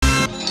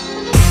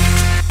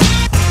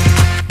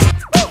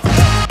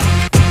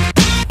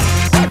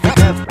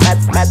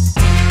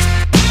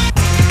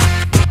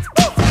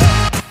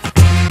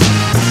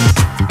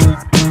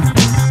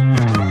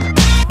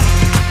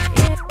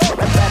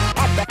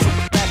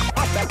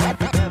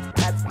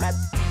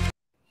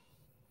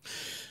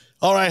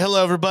All right,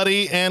 hello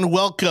everybody, and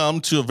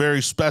welcome to a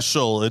very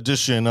special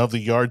edition of the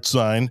Yard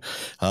Sign.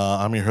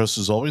 I'm your host,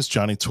 as always,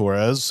 Johnny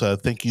Torres.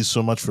 Thank you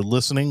so much for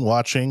listening,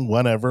 watching,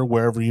 whenever,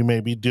 wherever you may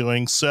be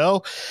doing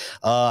so.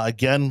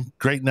 Again,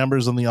 great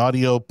numbers on the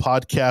audio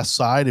podcast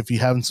side. If you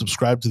haven't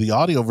subscribed to the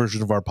audio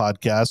version of our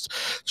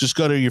podcast, just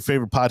go to your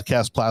favorite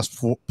podcast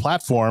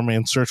platform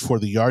and search for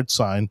the Yard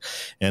Sign,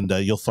 and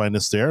you'll find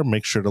us there.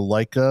 Make sure to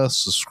like us,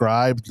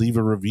 subscribe, leave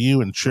a review,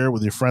 and share it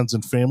with your friends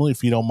and family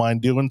if you don't mind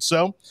doing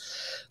so.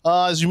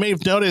 As you may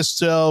have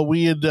noticed,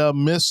 we had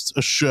missed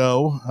a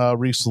show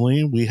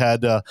recently. We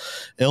had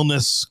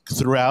illness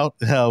throughout.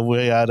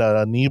 We had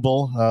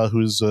Nebel,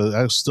 who's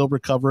still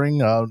recovering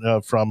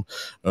from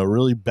a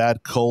really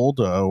bad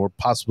cold or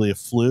possibly a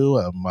flu.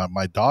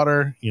 My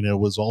daughter,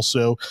 was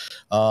also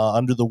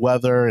under the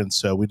weather, and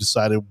so we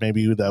decided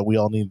maybe that we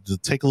all needed to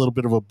take a little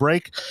bit of a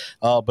break.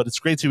 But it's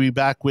great to be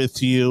back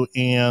with you,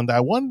 and I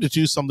wanted to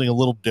do something a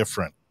little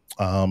different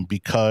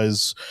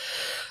because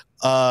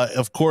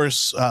of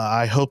course,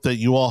 I hope that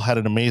you all had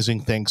an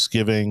amazing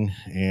Thanksgiving,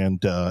 and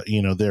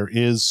there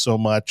is so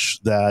much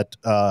that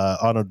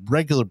on a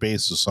regular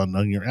basis,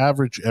 on your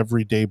average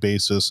everyday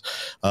basis,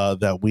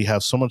 that we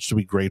have so much to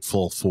be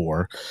grateful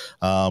for.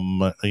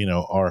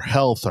 Our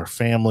health, our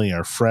family,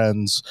 our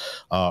friends,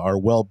 our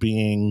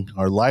well-being,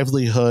 our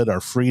livelihood,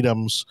 our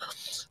freedoms,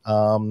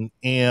 and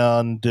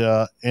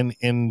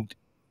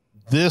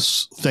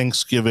this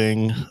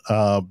Thanksgiving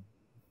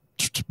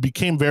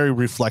became very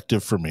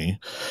reflective for me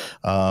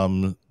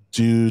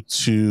due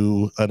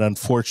to an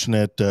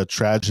unfortunate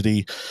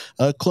tragedy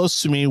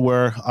close to me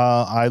where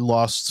I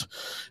lost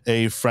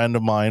a friend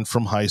of mine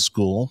from high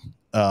school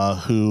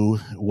who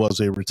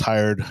was a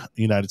retired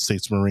United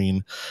States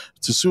Marine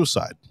to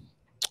suicide.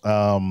 So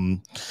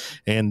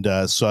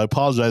I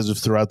apologize if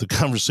throughout the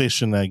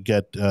conversation I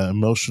get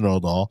emotional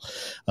at all,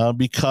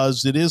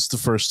 because it is the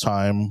first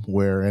time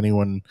where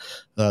anyone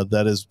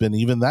that has been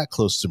even that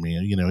close to me,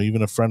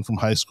 even a friend from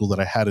high school that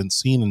I hadn't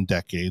seen in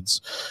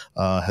decades,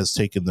 has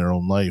taken their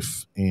own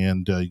life.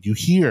 And you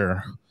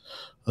hear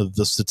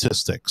the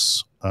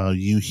statistics.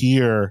 You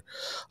hear,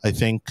 I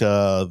think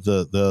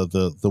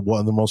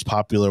the most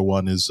popular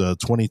one is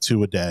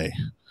 22 a day.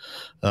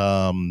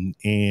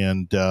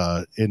 And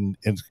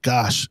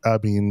gosh, I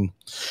mean,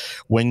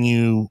 when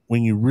you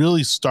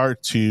really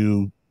start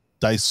to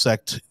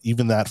dissect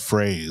even that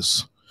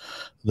phrase,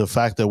 the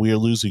fact that we are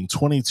losing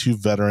 22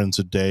 veterans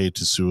a day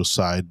to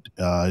suicide,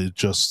 it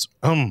just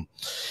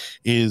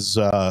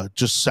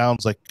just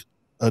sounds like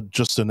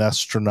just an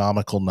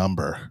astronomical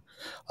number,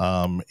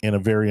 and a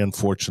very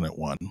unfortunate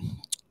one.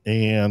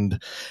 And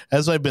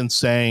as I've been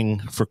saying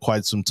for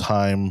quite some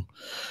time,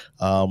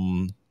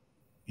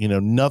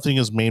 nothing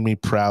has made me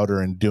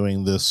prouder in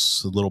doing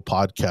this little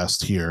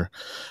podcast here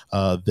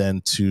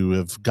than to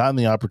have gotten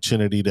the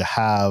opportunity to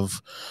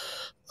have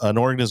an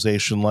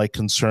organization like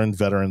Concerned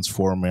Veterans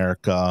for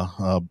America,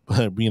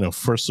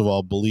 first of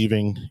all,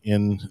 believing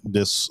in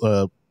this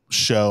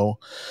show,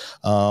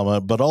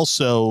 but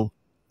also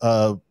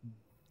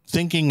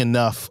thinking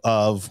enough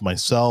of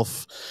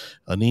myself,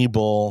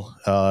 Anibal,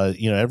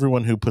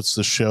 everyone who puts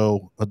the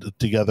show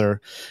together,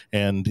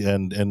 and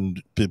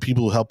the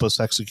people who help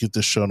us execute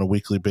this show on a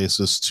weekly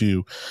basis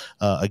to,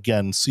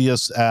 again, see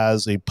us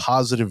as a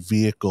positive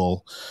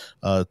vehicle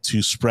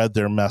to spread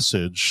their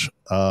message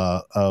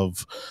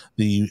of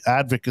the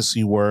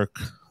advocacy work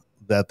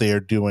that they are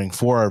doing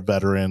for our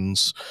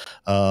veterans,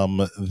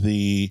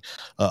 the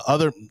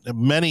other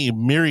many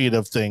myriad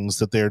of things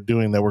that they're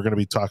doing that we're going to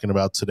be talking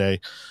about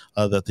today,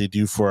 that they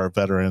do for our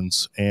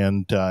veterans.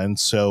 And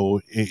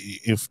so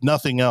if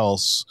nothing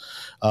else,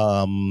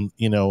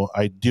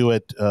 I do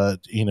it,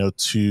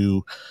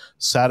 to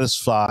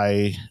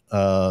satisfy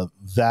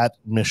that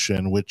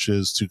mission, which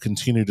is to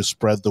continue to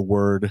spread the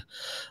word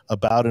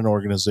about an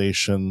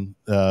organization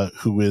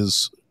who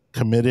is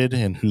committed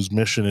and whose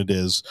mission it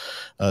is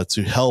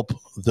to help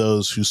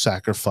those who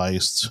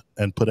sacrificed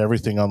and put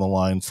everything on the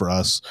line for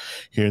us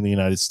here in the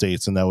United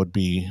States, and that would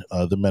be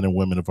the men and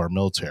women of our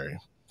military.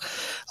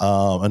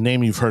 A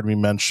name you've heard me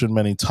mention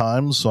many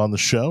times on the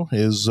show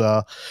is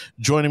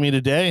joining me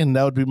today, and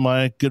that would be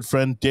my good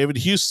friend David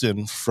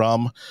Houston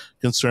from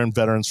Concerned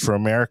Veterans for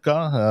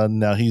America.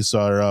 Now he's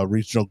our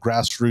regional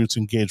grassroots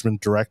engagement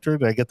director.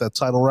 Did I get that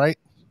title right?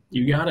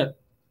 You got it.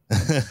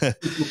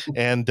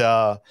 And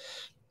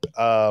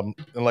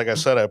like I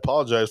said, I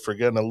apologize for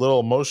getting a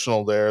little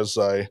emotional there as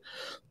I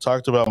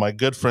talked about my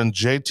good friend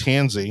Jay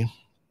Tanzi.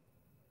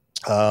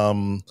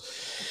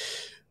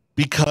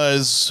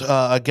 Because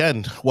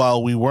again,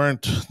 while we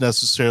weren't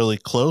necessarily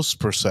close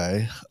per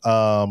se,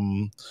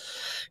 to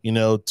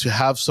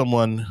have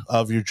someone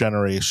of your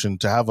generation,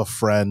 to have a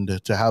friend,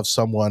 to have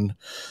someone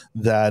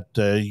that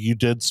you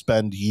did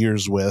spend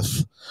years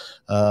with,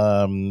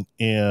 and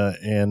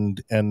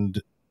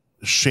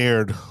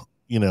shared,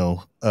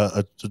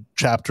 a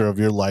chapter of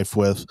your life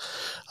with,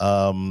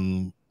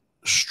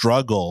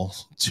 struggle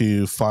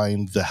to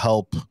find the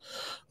help,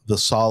 the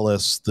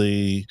solace,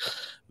 the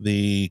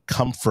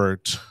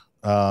comfort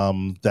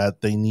that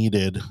they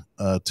needed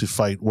to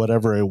fight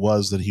whatever it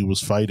was that he was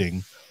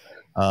fighting.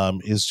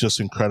 is just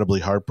incredibly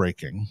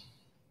heartbreaking.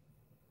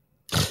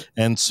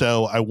 And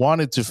so I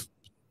wanted to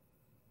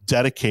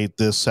dedicate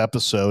this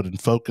episode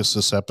and focus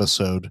this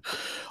episode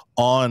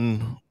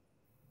on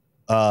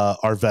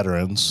our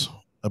veterans,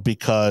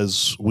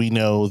 because we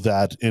know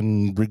that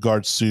in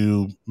regards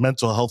to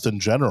mental health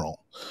in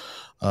general,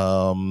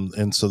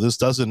 and so this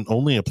doesn't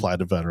only apply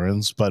to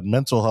veterans, but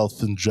mental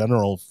health in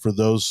general for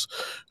those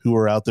who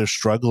are out there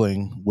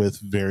struggling with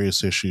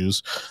various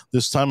issues,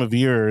 this time of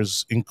year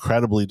is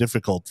incredibly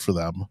difficult for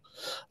them,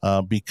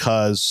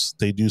 because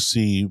they do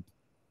see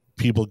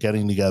people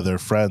getting together,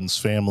 friends,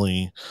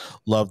 family,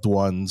 loved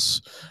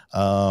ones,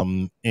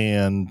 and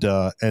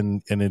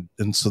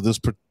so this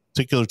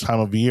particular time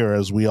of year,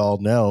 as we all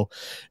know,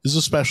 is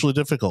especially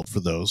difficult for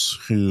those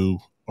who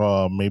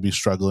may be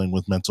struggling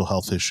with mental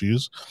health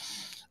issues.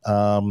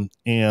 And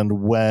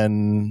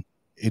when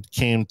it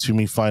came to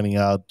me finding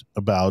out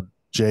about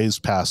Jay's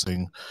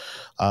passing,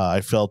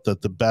 I felt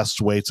that the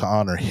best way to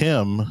honor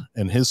him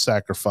and his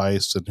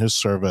sacrifice and his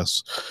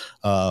service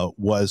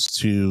was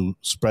to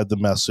spread the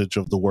message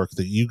of the work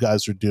that you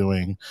guys are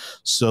doing,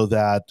 so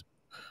that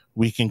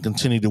we can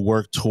continue to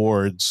work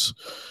towards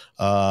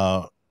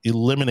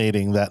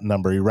eliminating that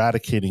number,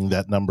 eradicating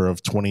that number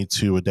of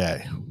 22 a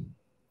day.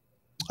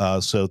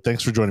 So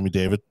thanks for joining me,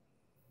 David.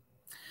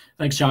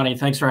 Thanks, Johnny.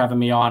 Thanks for having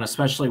me on,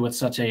 especially with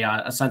such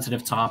a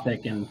sensitive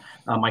topic. And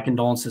my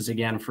condolences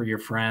again for your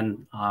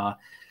friend.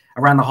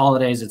 Around the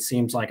holidays, it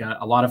seems like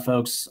a lot of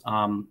folks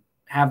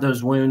have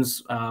those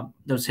wounds,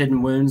 those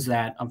hidden wounds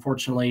that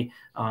unfortunately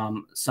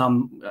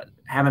some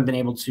haven't been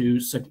able to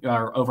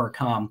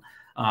overcome.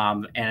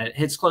 And it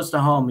hits close to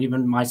home.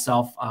 Even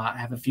myself, I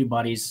have a few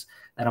buddies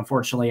that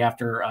unfortunately,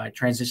 after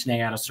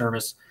transitioning out of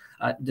service,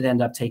 did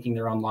end up taking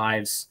their own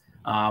lives.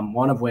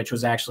 One of which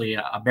was actually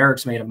a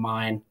barracks mate of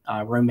mine,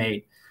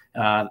 roommate,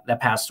 that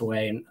passed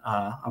away, and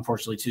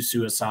unfortunately to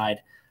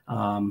suicide.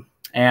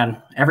 And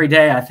every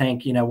day, I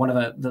think, one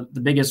of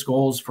the biggest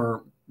goals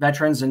for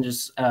veterans and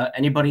just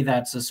anybody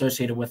that's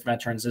associated with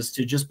veterans is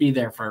to just be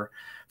there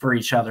for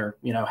each other.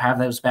 Have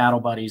those battle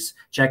buddies,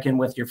 check in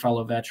with your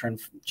fellow veteran,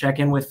 check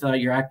in with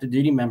your active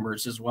duty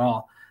members as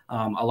well.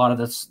 A lot of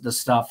the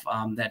stuff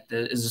that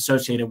is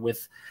associated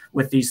with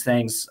these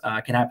things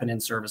can happen in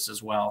service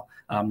as well,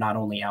 not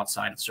only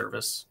outside of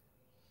service.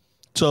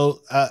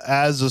 So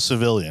as a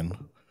civilian,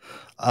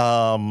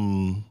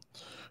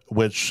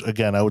 which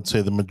again, I would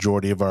say the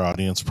majority of our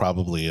audience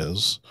probably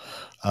is,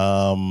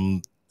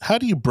 how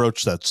do you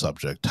broach that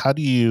subject? How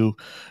do you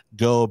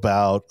go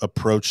about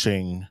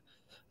approaching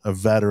a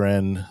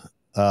veteran,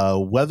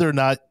 whether or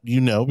not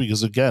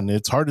because again,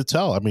 it's hard to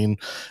tell. I mean,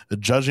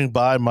 judging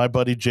by my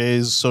buddy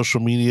Jay's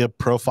social media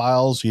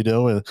profiles,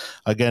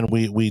 again,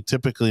 we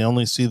typically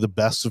only see the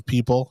best of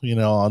people,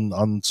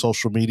 on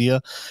social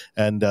media,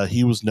 and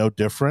he was no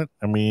different.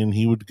 I mean,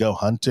 he would go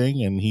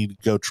hunting and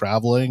he'd go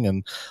traveling,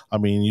 and I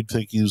mean, you'd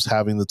think he was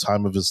having the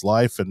time of his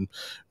life, and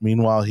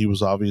meanwhile, he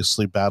was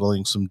obviously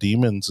battling some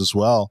demons as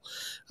well.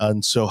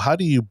 And so, how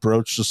do you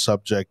broach the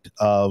subject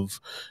of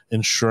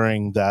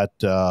ensuring that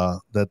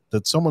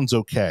that someone's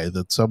okay,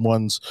 that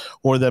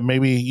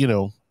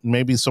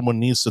maybe someone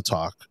needs to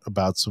talk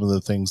about some of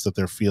the things that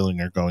they're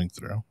feeling or going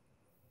through?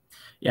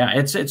 Yeah,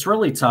 it's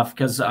really tough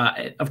because,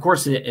 of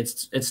course,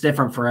 it's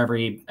different for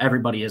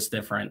everybody is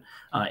different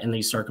in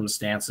these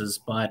circumstances.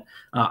 But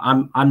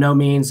I'm no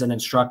means an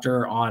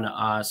instructor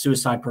on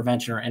suicide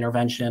prevention or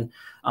intervention.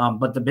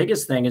 But the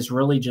biggest thing is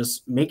really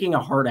just making a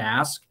hard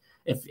ask.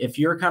 If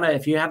you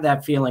have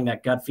that feeling,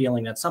 that gut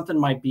feeling that something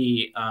might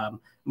be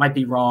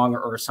wrong,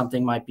 or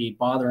something might be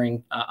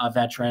bothering a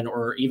veteran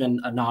or even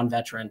a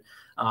non-veteran,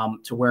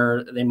 to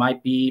where they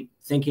might be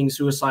thinking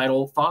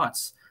suicidal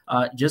thoughts.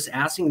 Just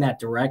asking that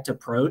direct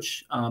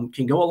approach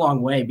can go a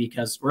long way,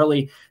 because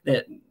really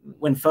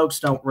when folks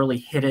don't really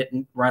hit it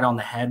right on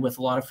the head with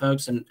a lot of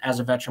folks, and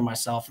as a veteran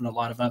myself and a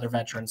lot of other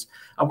veterans,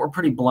 we're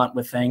pretty blunt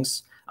with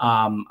things.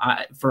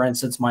 For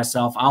instance,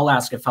 myself, I'll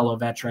ask a fellow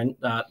veteran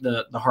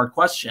the hard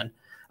question.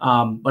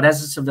 But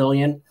as a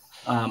civilian,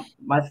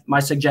 my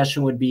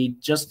suggestion would be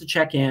just to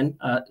check in,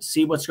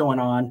 see what's going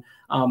on,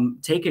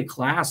 take a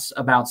class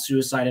about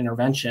suicide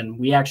intervention.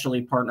 We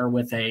actually partner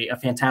with a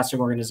fantastic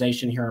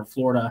organization here in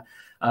Florida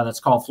that's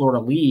called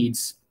Florida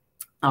Leads.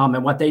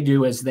 And what they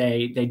do is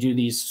they do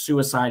these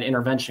suicide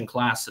intervention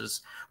classes,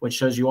 which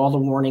shows you all the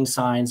warning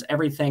signs,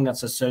 everything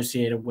that's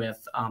associated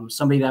with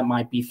somebody that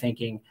might be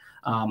thinking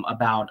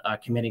about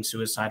committing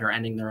suicide or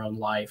ending their own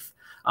life.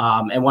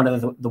 And one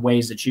of the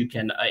ways that you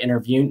can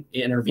intervene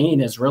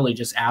is really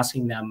just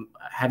asking them,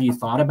 have you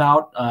thought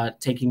about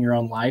taking your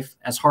own life?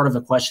 As hard of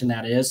a question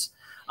that is,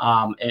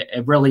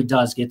 it really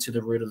does get to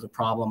the root of the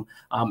problem,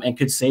 and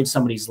could save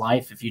somebody's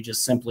life if you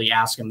just simply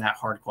ask them that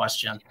hard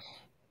question.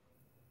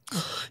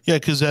 Yeah,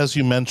 because as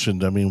you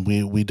mentioned, I mean,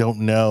 we don't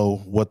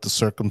know what the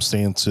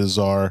circumstances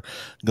are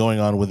going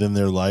on within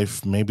their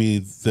life. Maybe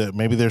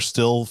they're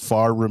still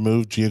far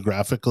removed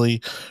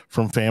geographically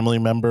from family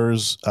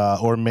members,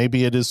 or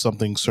maybe it is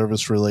something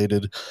service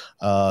related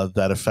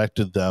that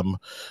affected them.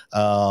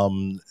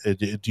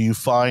 Do you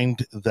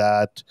find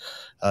that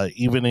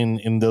even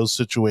in those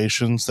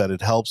situations that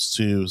it helps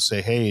to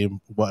say, hey,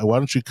 why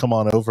don't you come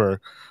on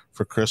over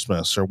for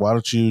Christmas, or why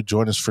don't you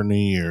join us for New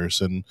Year's?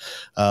 And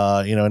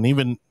and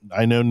even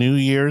I know New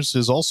Year's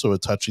is also a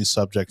touchy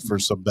subject for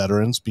some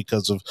veterans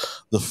because of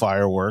the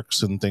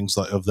fireworks and things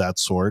of that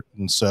sort.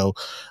 And so,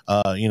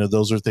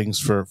 those are things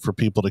for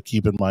people to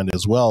keep in mind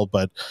as well.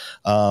 But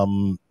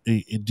do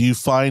you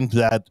find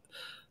that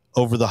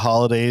over the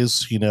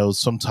holidays,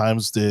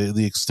 sometimes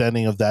the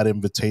extending of that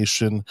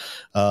invitation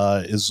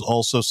is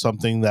also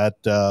something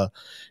that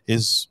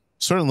is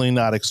certainly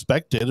not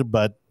expected,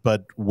 but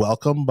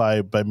welcome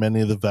by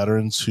many of the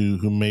veterans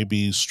who may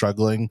be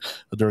struggling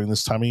during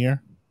this time of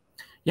year?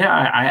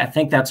 Yeah, I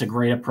think that's a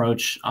great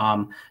approach,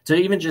 to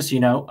even just,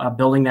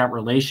 building that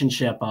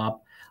relationship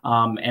up.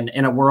 And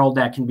in a world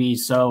that can be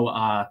so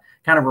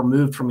kind of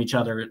removed from each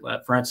other,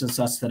 for instance,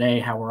 us today,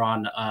 how we're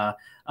on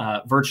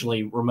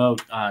virtually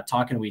remote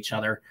talking to each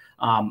other,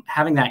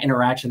 having that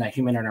interaction, that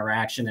human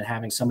interaction, and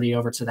having somebody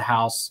over to the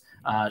house,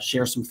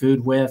 share some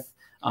food with,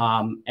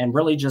 and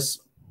really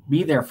just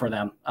be there for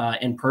them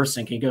in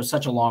person can go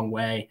such a long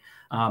way.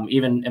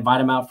 Even invite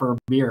them out for a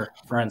beer,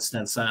 for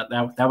instance.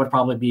 That would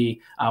probably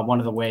be one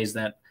of the ways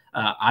that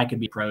I could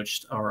be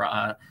approached,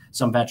 or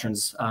some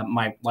veterans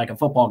might like a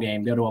football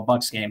game, go to a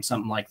Bucks game,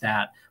 something like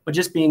that. But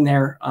just being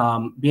there,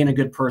 being a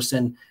good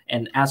person,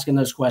 and asking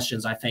those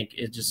questions, I think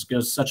it just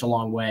goes such a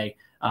long way,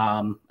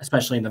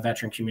 especially in the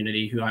veteran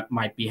community who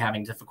might be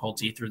having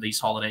difficulty through these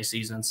holiday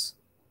seasons.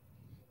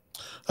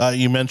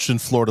 You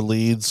mentioned Florida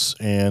Leads,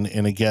 and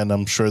again,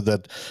 I'm sure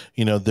that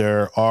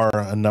there are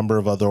a number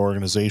of other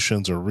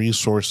organizations or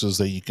resources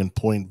that you can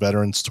point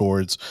veterans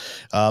towards.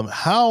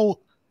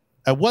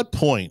 At what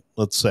point,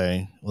 let's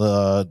say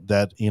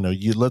that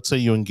let's say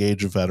you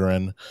engage a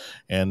veteran,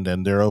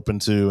 and they're open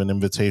to an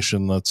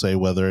invitation, let's say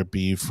whether it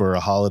be for a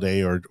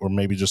holiday or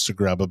maybe just to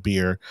grab a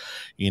beer,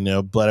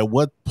 but at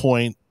what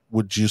point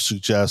would you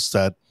suggest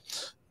that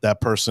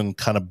person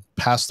kind of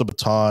pass the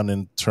baton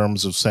in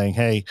terms of saying,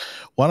 hey,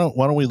 why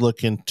don't we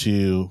look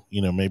into,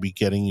 maybe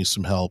getting you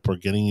some help or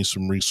getting you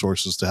some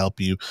resources to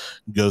help you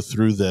go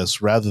through this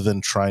rather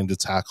than trying to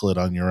tackle it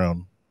on your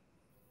own?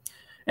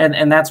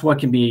 And that's what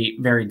can be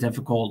very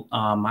difficult.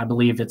 I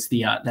believe it's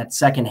the that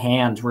second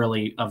hand,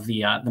 really, of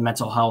the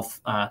mental health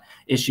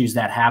issues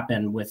that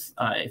happen with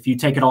if you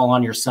take it all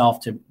on yourself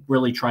to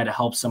really try to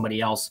help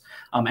somebody else.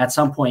 At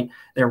some point,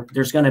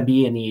 there's going to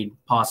be a need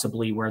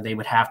possibly where they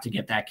would have to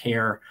get that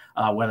care,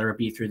 whether it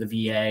be through the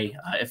VA,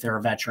 if they're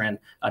a veteran,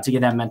 to get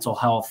that mental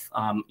health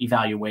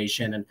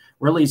evaluation and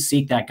really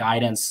seek that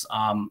guidance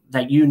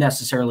that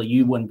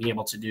you wouldn't be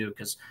able to do,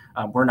 because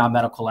we're not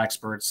medical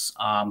experts.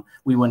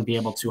 We wouldn't be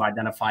able to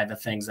identify the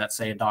things that,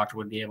 say, a doctor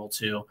would be able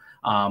to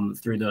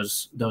through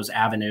those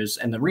avenues.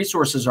 And the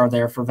resources are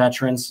there for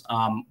veterans.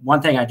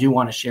 One thing I do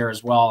want to share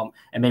as well,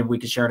 and maybe we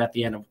could share it at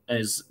the end,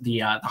 is the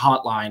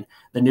hotline,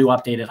 the new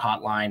updated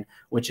hotline,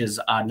 which is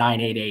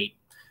 988.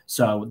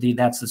 So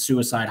that's the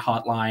suicide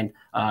hotline,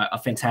 a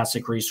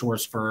fantastic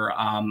resource for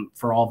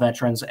all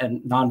veterans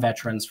and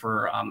non-veterans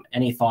for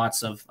any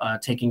thoughts of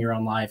taking your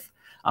own life.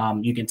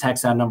 You can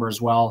text that number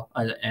as well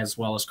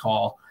as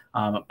call.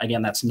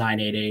 Again, that's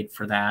 988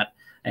 for that.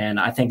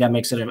 And I think that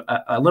makes it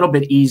a little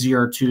bit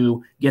easier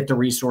to get the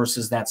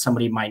resources that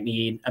somebody might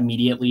need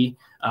immediately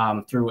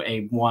through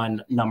a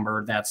one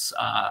number that's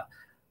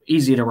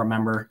easy to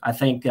remember. I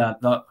think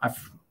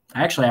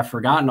I've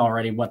forgotten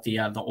already what the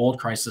old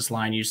crisis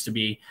line used to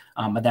be,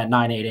 but that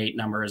 988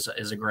 number is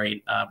a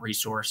great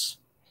resource.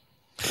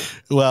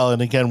 Well,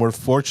 and again, we're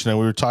fortunate.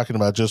 We were talking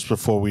about just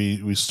before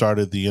we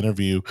started the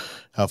interview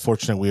how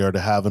fortunate we are to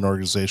have an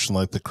organization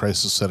like the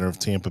Crisis Center of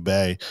Tampa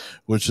Bay,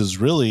 which has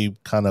really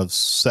kind of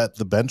set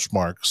the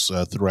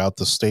benchmarks throughout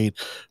the state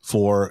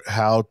for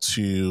how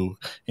to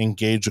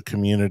engage a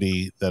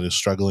community that is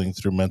struggling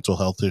through mental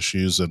health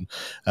issues, and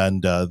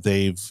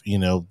they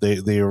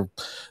are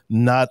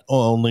not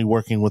only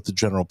working with the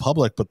general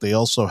public, but they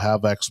also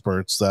have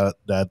experts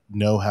that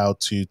know how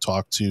to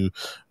talk to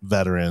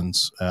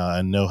veterans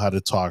and know how to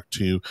talk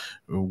to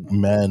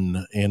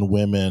men and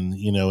women,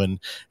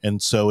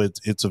 and so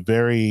it's a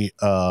very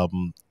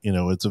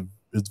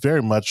it's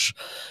very much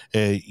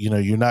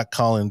you're not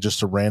calling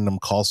just a random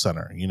call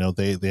center.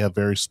 They have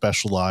very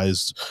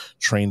specialized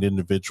trained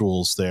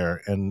individuals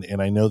there, and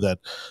I know that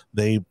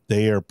they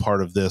are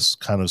part of this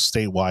kind of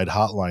statewide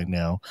hotline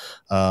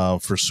now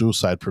for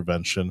suicide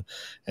prevention,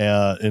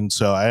 and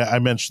so I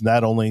mentioned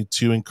that only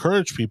to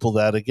encourage people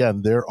that,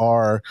 again, there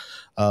are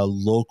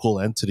local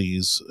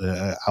entities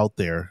out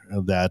there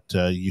that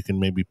you can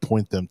maybe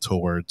point them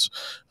towards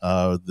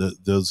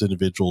those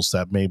individuals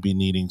that may be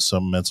needing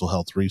some mental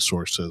health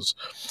resources.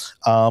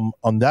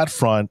 On that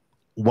front,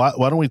 why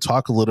don't we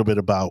talk a little bit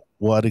about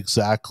what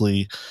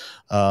exactly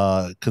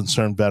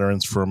Concerned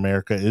Veterans for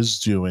America is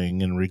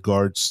doing in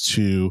regards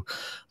to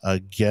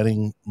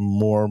getting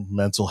more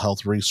mental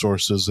health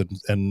resources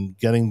and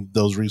getting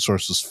those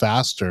resources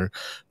faster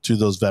to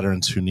those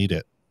veterans who need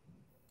it?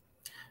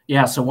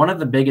 Yeah, so one of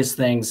the biggest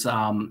things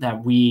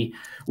that we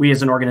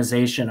as an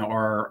organization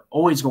are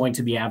always going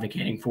to be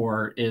advocating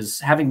for is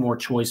having more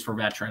choice for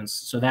veterans.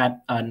 So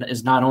that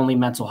is not only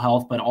mental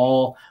health, but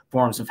all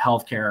forms of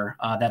healthcare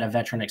that a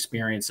veteran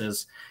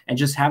experiences, and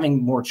just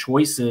having more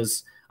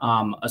choices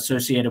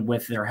associated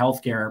with their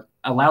healthcare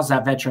allows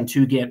that veteran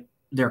to get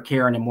their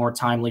care in a more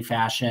timely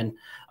fashion,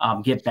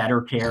 get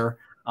better care.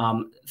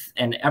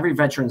 And every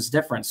veteran is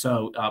different.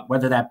 So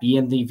whether that be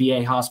in the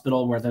VA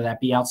hospital, whether that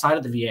be outside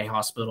of the VA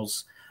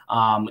hospitals,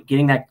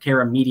 getting that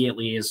care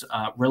immediately is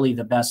really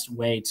the best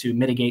way to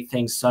mitigate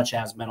things such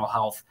as mental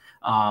health,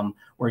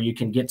 where you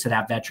can get to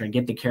that veteran,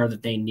 get the care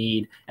that they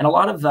need. And a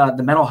lot of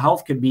the mental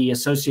health could be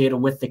associated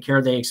with the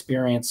care they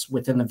experience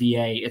within the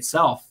VA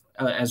itself,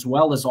 as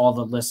well as all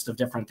the list of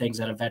different things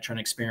that a veteran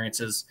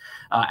experiences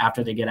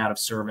after they get out of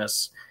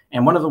service.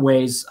 And one of the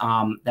ways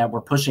that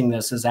we're pushing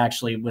this is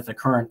actually with a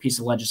current piece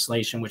of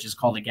legislation, which is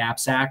called the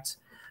GAPS Act,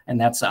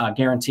 and that's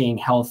guaranteeing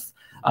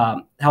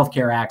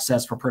healthcare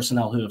access for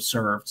personnel who have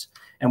served.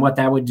 And what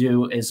that would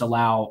do is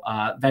allow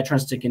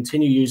veterans to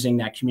continue using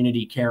that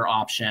community care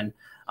option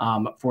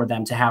for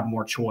them to have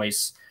more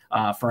choice.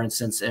 For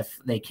instance, if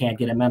they can't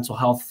get a mental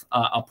health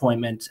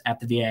appointment at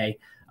the VA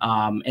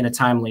in a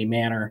timely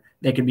manner,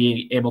 they could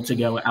be able to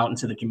go out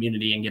into the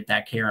community and get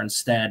that care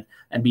instead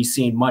and be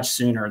seen much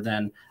sooner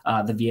than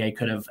the VA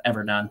could have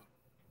ever done.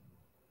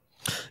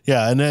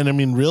 Yeah, and then I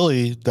mean,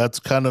 really, that's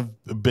kind of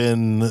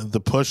been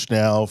the push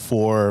now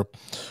for,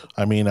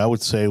 I mean, I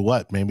would say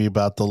maybe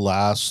about the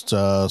last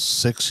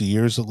 6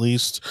 years at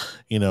least,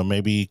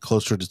 maybe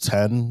closer to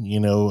 10,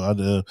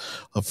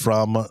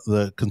 from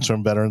the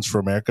Concerned Veterans for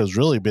America has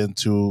really been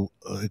to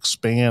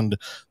expand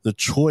the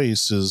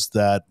choices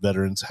that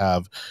veterans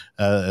have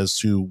as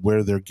to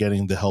where they're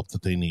getting the help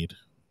that they need.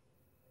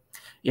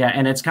 Yeah,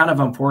 and it's kind of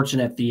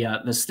unfortunate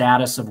the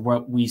status of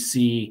what we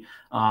see.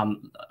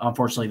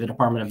 Unfortunately, the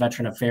Department of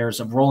Veteran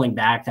Affairs of rolling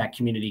back that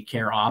community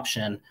care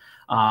option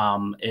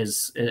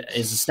is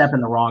a step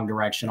in the wrong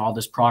direction. All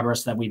this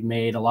progress that we've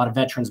made, a lot of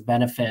veterans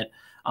benefit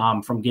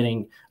from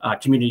getting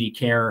community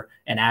care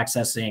and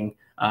accessing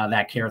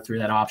that care through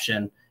that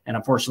option. And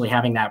unfortunately,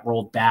 having that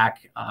rolled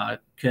back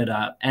could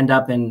end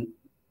up in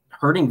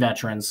hurting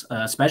veterans,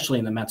 especially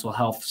in the mental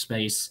health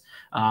space,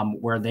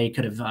 where they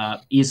could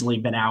have easily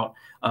been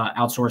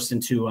outsourced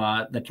into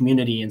the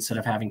community instead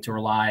of having to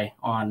rely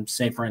on,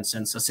 say, for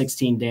instance, a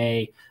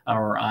 16-day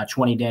or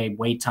 20-day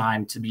wait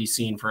time to be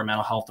seen for a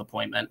mental health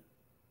appointment.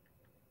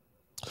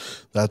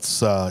 That's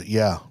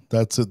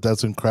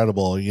that's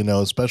incredible,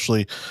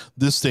 especially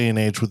this day and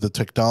age with the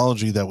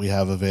technology that we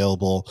have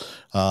available,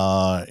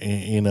 we're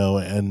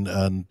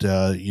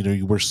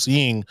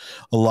seeing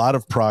a lot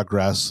of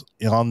progress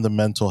on the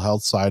mental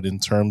health side in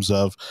terms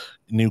of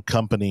new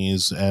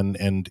companies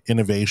and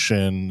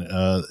innovation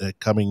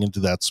coming into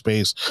that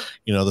space.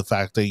 The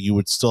fact that you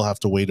would still have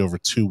to wait over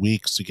 2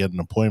 weeks to get an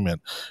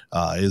appointment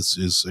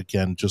is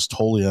again just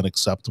totally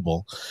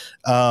unacceptable.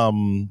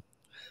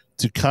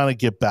 To kind of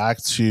get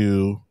back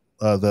to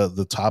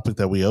the topic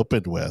that we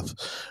opened with,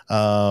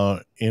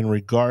 in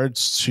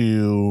regards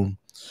to,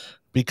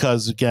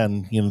 because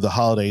again, the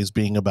holidays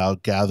being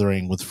about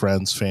gathering with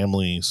friends,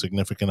 family,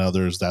 significant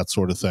others, that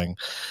sort of thing.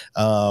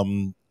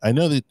 I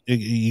know that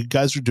you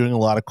guys are doing a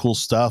lot of cool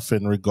stuff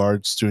in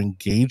regards to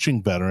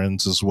engaging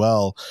veterans as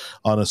well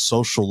on a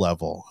social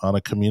level, on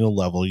a communal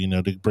level,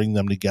 to bring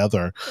them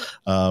together.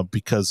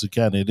 Because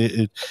again,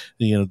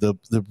 even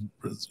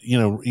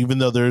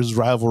though there's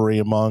rivalry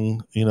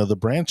among, the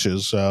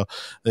branches,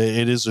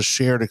 it is a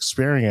shared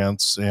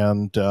experience.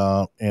 And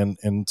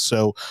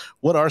so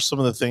what are some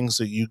of the things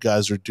that you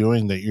guys are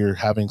doing that you're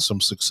having some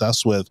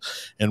success with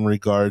in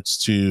regards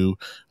to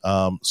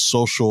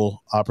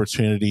social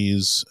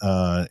opportunities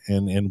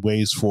and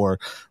ways for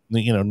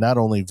not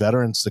only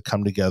veterans to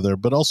come together,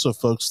 but also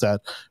folks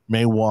that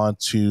may want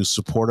to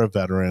support our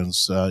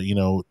veterans,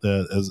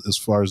 as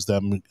far as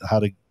them how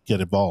to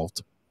get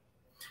involved?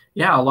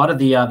 Yeah, a lot of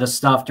the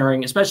stuff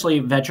during, especially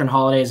veteran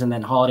holidays and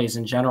then holidays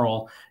in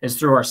general, is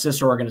through our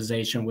sister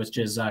organization, which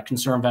is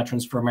Concerned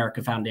Veterans for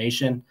America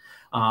Foundation,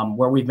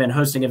 where we've been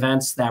hosting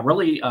events that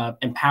really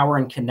empower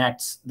and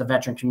connect the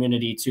veteran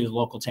community to the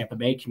local Tampa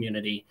Bay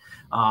community,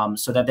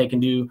 so that they can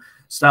do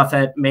stuff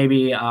that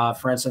maybe,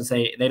 for instance,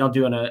 they don't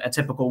do in a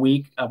typical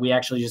week. We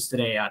actually just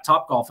did a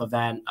Topgolf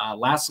event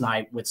last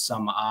night with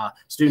some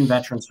student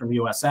veterans from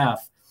USF.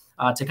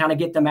 To kind of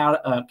get them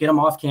out, get them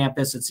off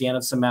campus. It's the end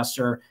of the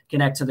semester,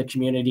 connect to the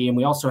community. And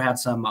we also had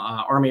some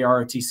Army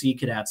ROTC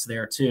cadets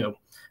there too.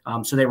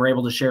 So they were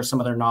able to share some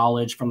of their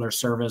knowledge from their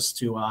service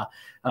to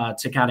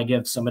kind of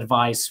give some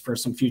advice for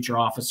some future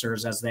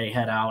officers as they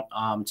head out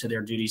to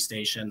their duty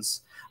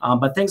stations.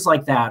 But things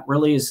like that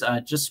really is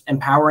just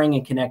empowering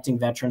and connecting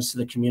veterans to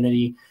the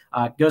community,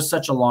 goes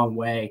such a long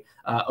way,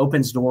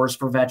 opens doors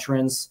for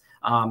veterans.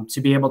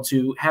 to be able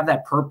to have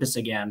that purpose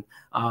again.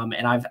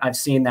 And I've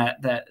seen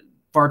that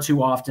far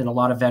too often a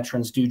lot of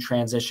veterans do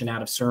transition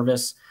out of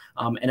service,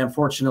 and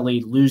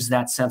unfortunately lose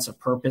that sense of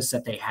purpose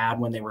that they had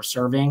when they were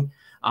serving.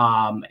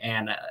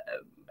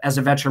 As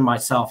a veteran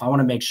myself, I want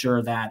to make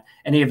sure that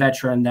any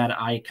veteran that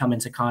I come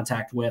into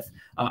contact with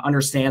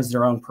understands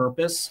their own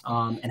purpose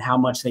and how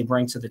much they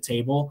bring to the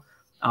table.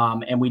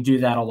 And we do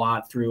that a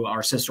lot through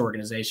our sister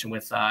organization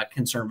with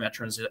Concerned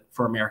Veterans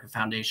for America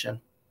Foundation.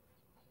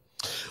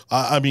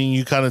 I mean,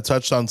 you kind of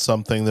touched on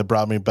something that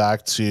brought me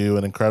back to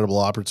an incredible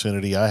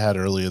opportunity I had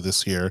earlier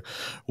this year,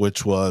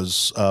 which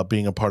was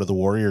being a part of the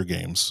Warrior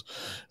Games,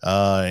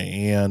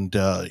 and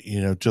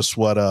just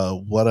what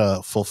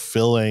a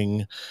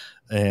fulfilling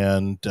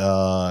and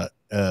I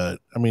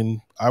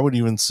mean, I would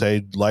even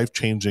say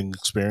life-changing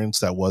experience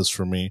that was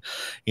for me,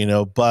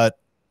 but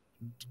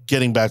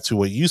getting back to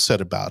what you said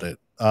about it,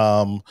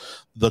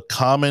 the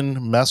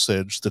common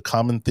message, the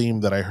common theme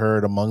that I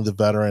heard among the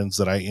veterans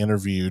that I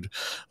interviewed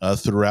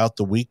throughout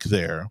the week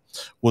there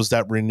was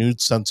that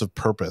renewed sense of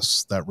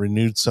purpose, that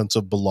renewed sense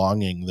of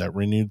belonging, that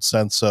renewed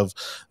sense of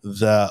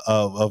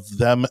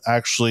them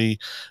actually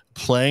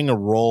playing a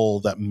role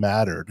that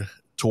mattered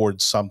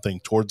towards something,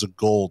 towards a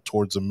goal,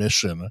 towards a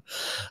mission.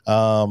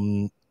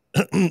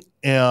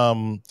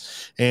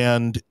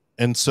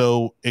 And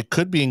so it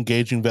could be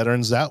engaging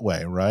veterans that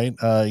way, right?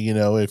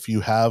 If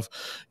you have,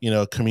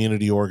 a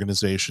community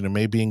organization, it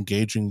may be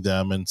engaging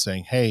them and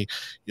saying, hey,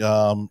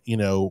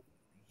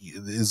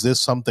 is this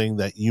something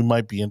that you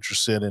might be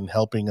interested in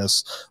helping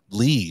us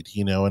lead,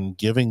 and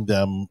giving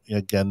them,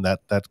 again, that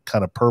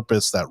kind of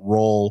purpose, that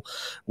role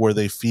where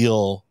they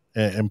feel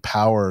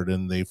empowered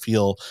and they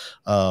feel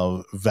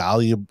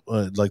valuable,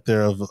 like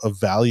they're of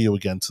value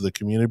again to the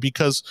community.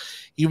 Because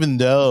even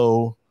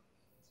though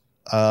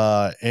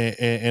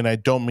and I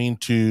don't mean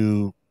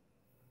to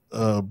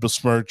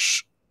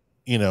besmirch,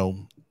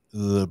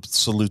 the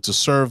salute to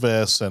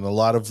service and a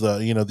lot of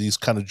the, these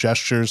kind of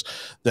gestures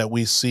that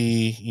we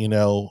see,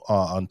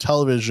 on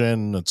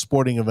television and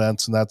sporting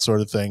events and that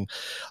sort of thing.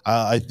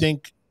 I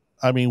think,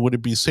 would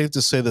it be safe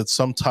to say that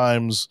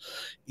sometimes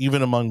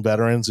even among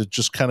veterans, it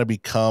just kind of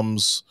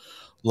becomes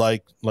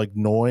like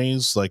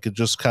noise, like it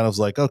just kind of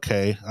like,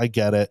 okay, I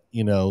get it,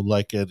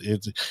 like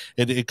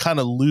it kind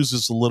of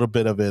loses a little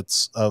bit of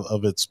its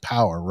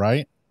power,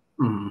 right?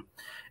 Mm-hmm.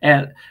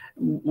 And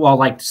well,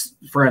 like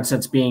for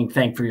instance, being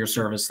thank you for your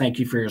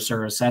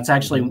service. That's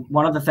actually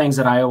one of the things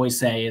that I always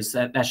say is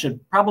that should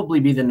probably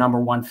be the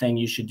number one thing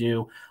you should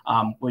do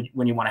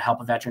when you want to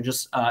help a veteran.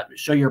 Just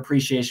show your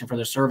appreciation for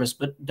their service,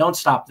 but don't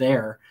stop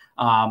there.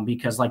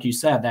 Because like you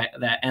said,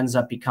 that ends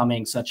up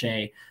becoming such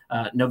a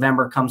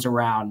November comes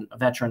around,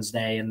 Veterans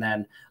Day, and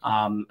then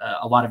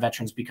a lot of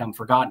veterans become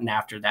forgotten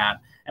after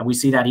that. And we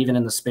see that even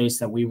in the space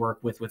that we work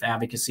with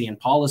advocacy and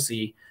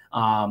policy,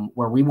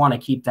 where we want to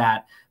keep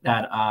that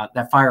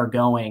fire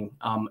going,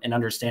 and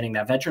understanding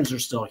that veterans are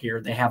still here.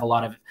 They have a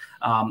lot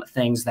of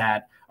things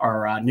that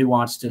are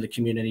nuanced to the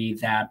community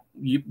that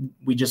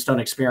we just don't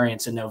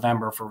experience in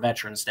November for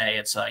Veterans Day.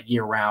 It's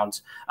year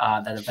round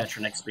that a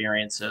veteran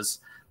experiences.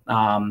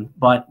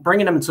 But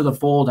bringing them into the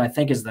fold, I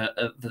think, is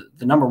the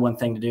number one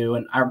thing to do.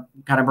 And I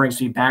kind of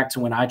brings me back to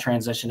when I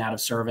transitioned out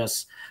of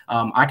service.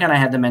 I kind of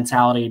had the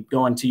mentality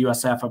going to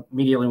USF,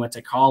 immediately went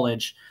to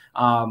college,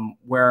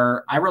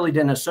 where I really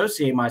didn't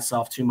associate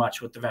myself too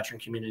much with the veteran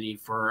community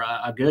for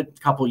a good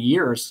couple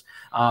years.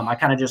 I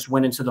kind of just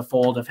went into the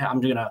fold of I'm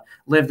going to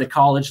live the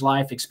college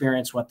life,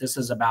 experience what this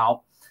is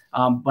about.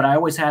 But I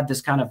always had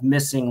this kind of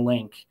missing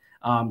link.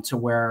 To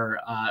where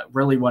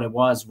really what it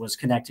was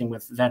connecting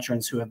with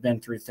veterans who have been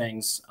through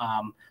things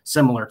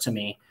similar to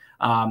me,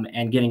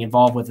 and getting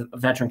involved with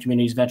veteran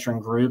communities, veteran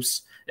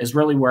groups is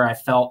really where I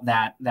felt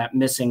that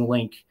missing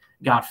link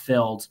got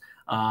filled.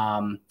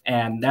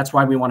 And that's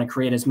why we want to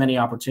create as many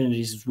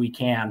opportunities as we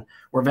can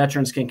where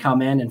veterans can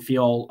come in and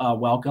feel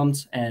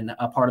welcomed and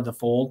a part of the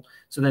fold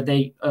so that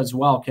they as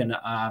well can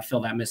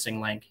fill that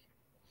missing link.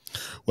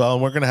 Well,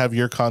 and we're going to have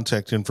your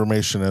contact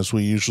information as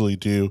we usually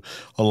do,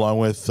 along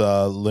with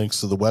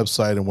links to the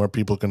website and where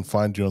people can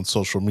find you on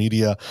social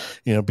media,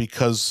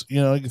 because,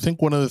 I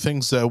think one of the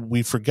things that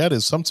we forget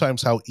is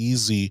sometimes how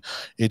easy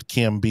it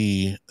can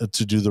be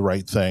to do the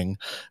right thing.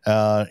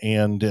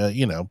 And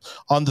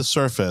on the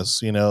surface,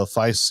 if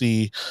I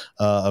see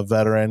a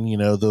veteran,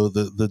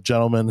 the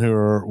gentlemen who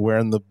are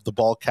wearing the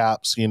ball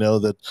caps,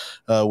 that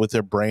with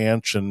their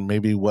branch and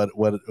maybe what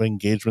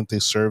engagement they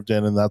served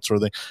in and that sort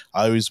of thing,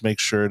 I always make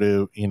sure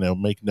to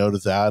make note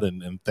of that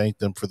and thank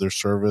them for their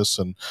service,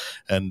 and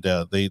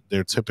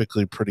they're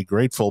typically pretty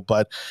grateful.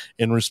 But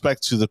in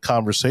respect to the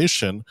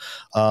conversation,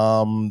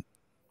 don't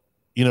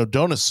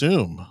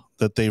assume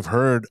that they've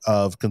heard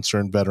of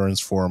Concerned Veterans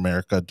for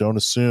America. Don't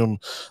assume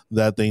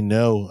that they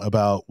know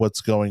about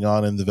what's going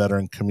on in the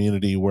veteran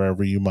community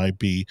wherever you might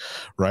be,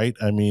 right?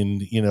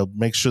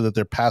 Make sure that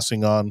they're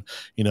passing on,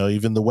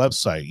 even the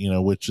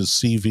website, which is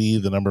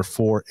CV, the number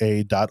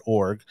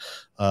 4a.org.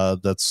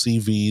 That's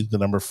CV, the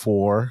number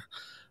 4,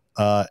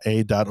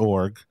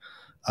 a.org.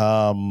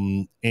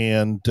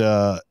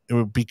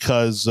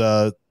 Because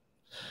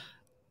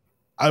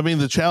I mean,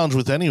 the challenge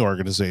with any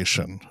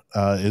organization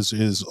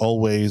is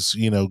always,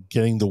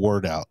 getting the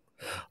word out,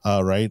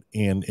 right,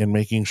 and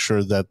making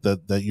sure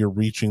that you're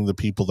reaching the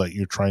people that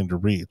you're trying to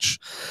reach.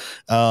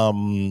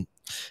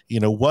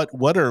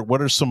 What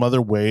are some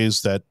other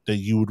ways that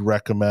you would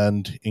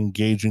recommend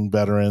engaging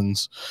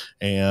veterans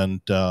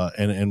and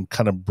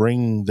kind of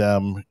bring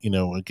them,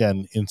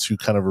 again, into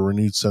kind of a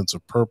renewed sense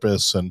of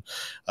purpose, and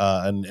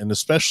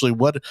especially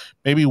what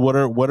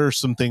are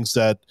some things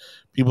that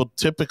people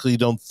typically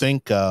don't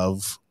think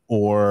of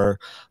or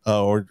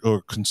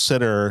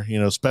consider,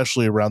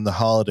 especially around the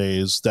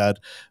holidays, that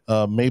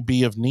may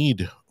be of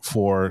need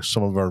for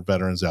some of our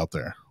veterans out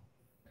there?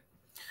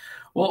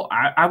 Well,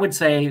 I would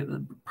say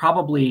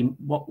probably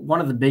one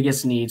of the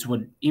biggest needs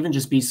would even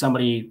just be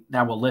somebody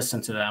that will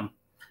listen to them,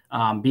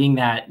 being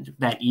that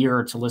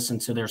ear to listen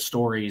to their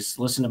stories,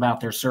 listen about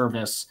their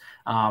service,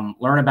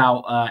 learn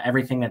about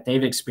everything that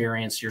they've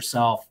experienced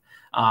yourself,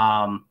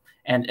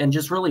 and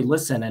just really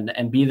listen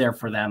and be there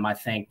for them. I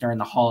think during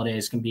the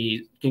holidays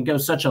can go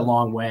such a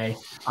long way.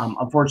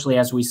 Unfortunately,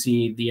 as we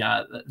see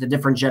the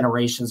different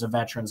generations of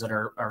veterans that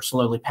are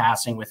slowly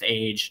passing with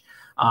age.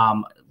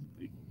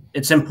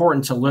 It's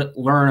important to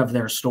learn of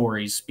their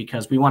stories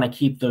because we want to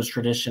keep those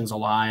traditions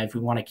alive. We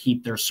want to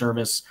keep their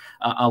service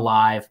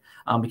alive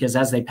because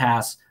as they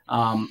pass,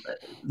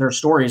 their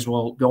stories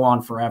will go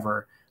on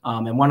forever.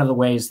 And one of the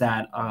ways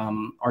that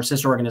our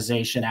sister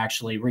organization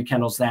actually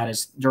rekindles that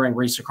is during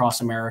Wreaths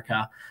Across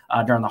America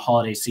during the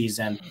holiday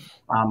season,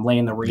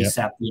 laying the wreaths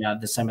at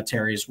the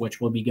cemeteries,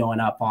 which will be going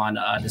up on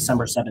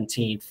December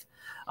 17th.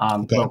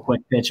 Real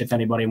quick pitch if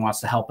anybody wants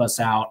to help us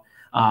out.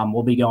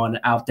 We'll be going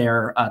out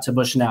there to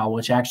Bushnell,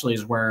 which actually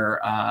is where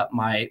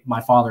my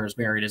father is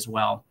buried as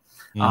well.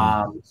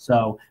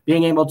 So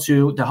being able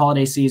the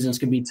holiday seasons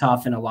can be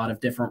tough in a lot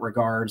of different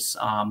regards.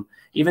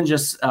 Even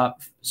just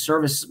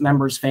service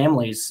members,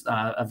 families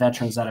of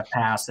veterans that have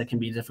passed, that can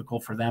be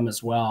difficult for them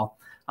as well.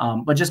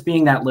 But just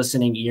being that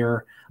listening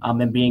ear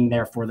and being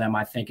there for them,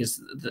 I think,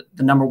 is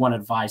the number one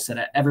advice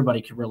that everybody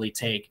could really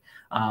take.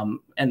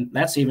 And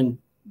that's even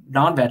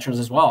non-veterans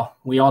as well.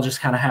 We all just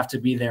kind of have to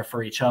be there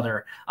for each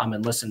other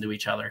and listen to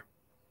each other.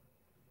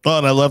 Well,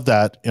 and I love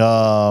that,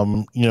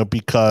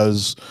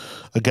 because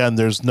again,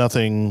 there's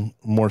nothing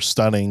more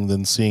stunning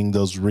than seeing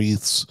those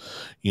wreaths,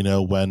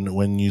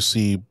 when you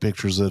see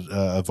pictures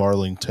of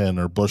Arlington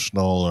or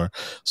Bushnell or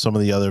some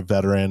of the other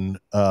veteran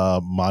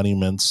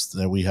monuments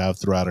that we have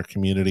throughout our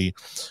community.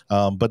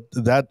 But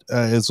that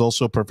is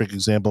also a perfect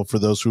example for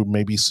those who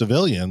may be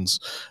civilians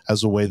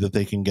as a way that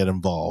they can get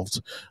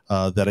involved.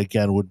 That,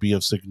 again, would be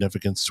of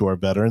significance to our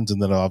veterans.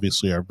 And then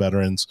obviously our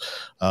veterans,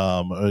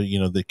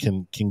 they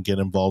can get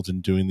involved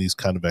in doing these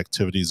kind of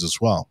activities as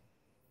well.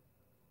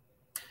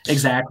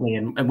 Exactly.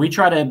 And we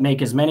try to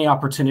make as many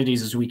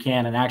opportunities as we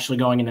can. And actually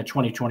going into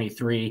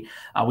 2023,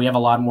 we have a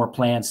lot more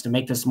plans to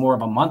make this more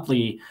of a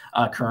monthly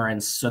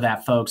occurrence so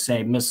that folks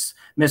say miss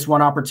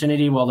one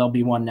opportunity. Well, there'll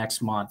be one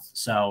next month.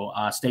 So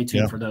stay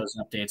tuned for those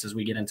updates as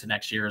we get into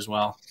next year as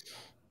well.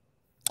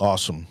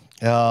 Awesome.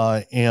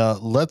 And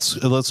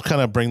let's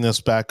kind of bring this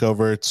back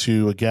over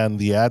to, again,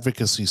 the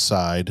advocacy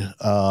side,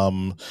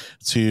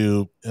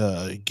 to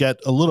get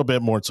a little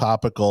bit more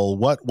topical.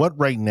 What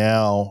right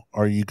now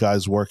are you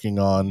guys working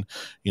on?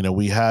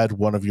 We had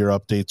one of your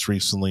updates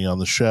recently on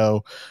the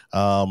show.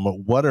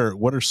 What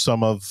are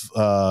some of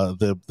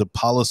the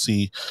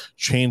policy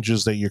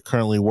changes that you're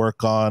currently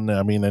work on?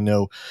 I mean, I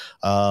know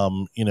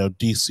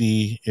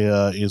DC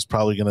is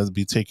probably going to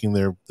be taking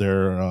their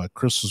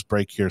Christmas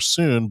break here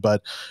soon,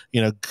 but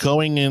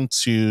going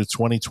into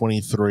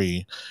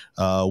 2023,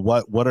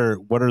 what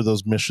are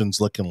those missions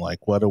looking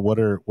like? What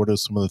are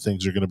some of the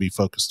things you're going to be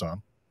focused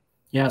on?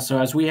 Yeah, so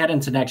as we head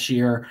into next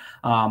year,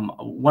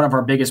 one of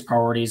our biggest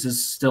priorities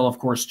is still, of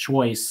course,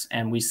 choice.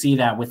 And we see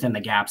that within the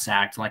GAPS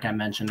Act, like I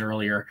mentioned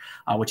earlier,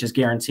 which is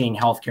guaranteeing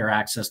healthcare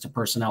access to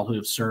personnel who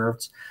have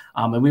served.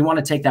 And we want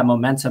to take that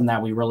momentum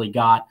that we really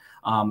got,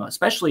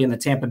 especially in the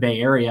Tampa Bay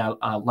area.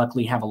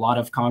 Luckily, have a lot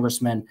of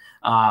congressmen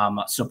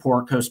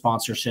support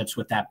co-sponsorships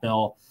with that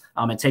bill.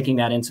 And taking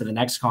that into the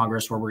next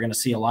Congress, where we're going to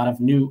see a lot of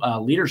new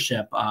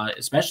leadership,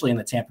 especially in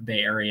the Tampa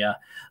Bay area,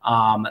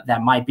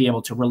 that might be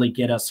able to really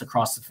get us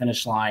across the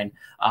finish line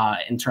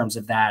in terms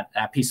of that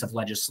piece of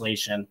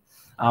legislation.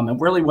 And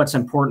really what's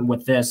important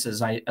with this,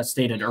 as I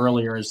stated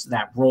earlier, is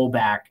that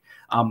rollback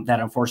that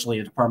unfortunately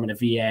the Department of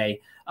VA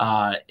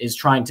is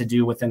trying to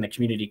do within the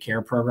community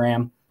care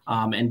program.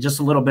 And just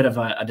a little bit of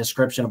a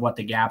description of what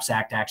the GAPS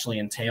Act actually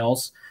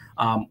entails.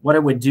 What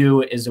it would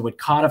do is it would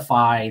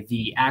codify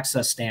the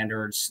access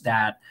standards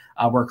that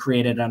were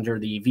created under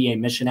the VA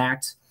Mission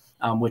Act,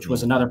 which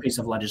was another piece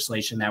of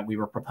legislation that we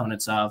were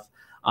proponents of.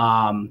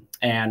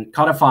 And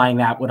codifying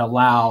that would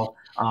allow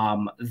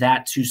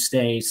that to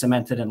stay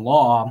cemented in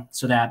law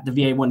so that the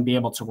VA wouldn't be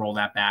able to roll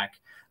that back.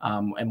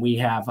 And we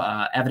have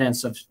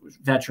evidence of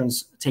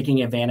veterans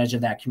taking advantage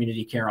of that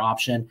community care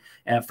option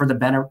for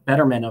the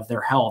betterment of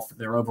their health,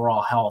 their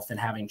overall health, and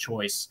having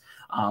choice.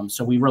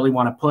 So we really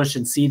want to push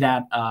and see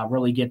that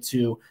really get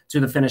to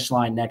the finish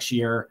line next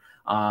year.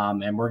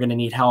 and we're going to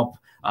need help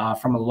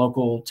from a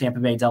local Tampa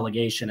Bay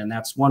delegation. And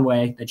that's one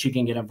way that you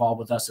can get involved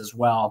with us as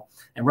well,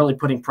 and really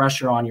putting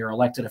pressure on your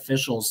elected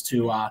officials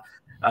to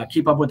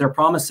keep up with their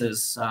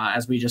promises,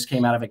 as we just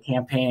came out of a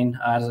campaign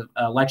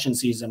election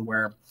season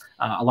where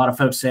a lot of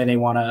folks say they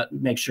want to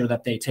make sure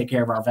that they take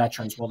care of our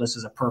veterans. Well, this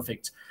is a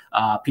perfect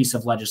piece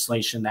of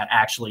legislation that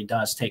actually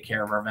does take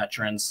care of our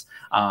veterans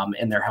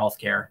in their health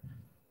care.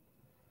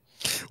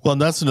 Well,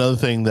 and that's another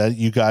thing that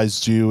you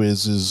guys do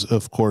is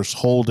of course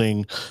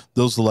holding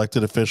those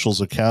elected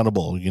officials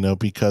accountable.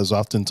 Because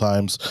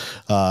oftentimes,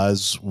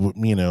 as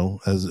we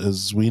know, as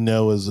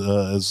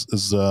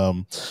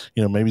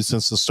maybe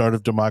since the start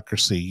of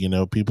democracy,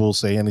 people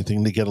say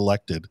anything to get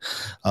elected.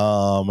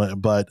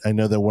 But I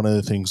know that one of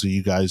the things that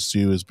you guys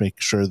do is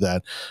make sure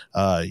that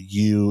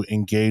you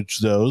engage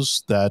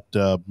those that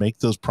make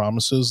those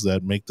promises,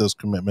 that make those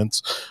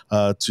commitments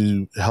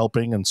to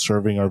helping and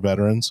serving our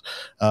veterans.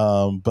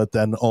 But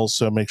then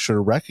also make sure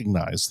to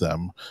recognize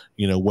them,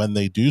 when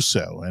they do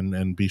so,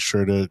 and be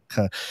sure to,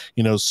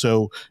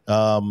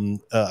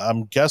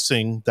 I'm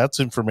guessing that's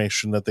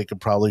information that they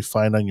could probably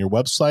find on your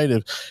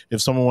website.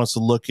 If someone wants to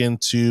look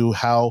into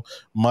how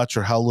much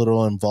or how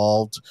little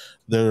involved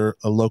their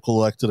local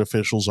elected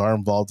officials are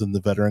involved in the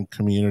veteran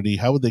community,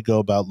 how would they go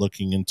about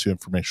looking into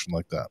information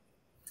like that?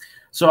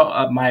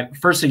 So my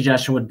first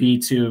suggestion would be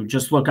to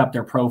just look up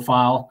their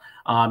profile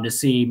to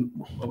see,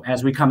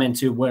 as we come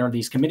into where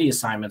these committee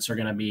assignments are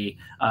going to be,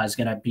 is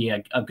going to be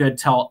a good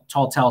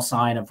tall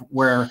sign of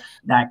where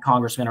that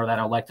congressman or that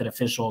elected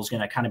official is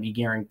going to kind of be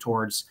gearing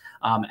towards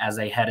as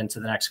they head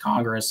into the next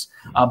Congress.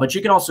 But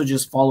you can also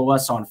just follow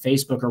us on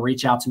Facebook or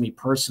reach out to me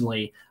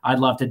personally. I'd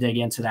love to dig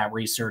into that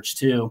research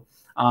too.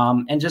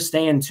 And just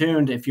stay in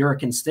tuned. If you're a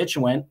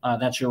constituent,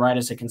 that's your right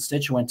as a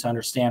constituent to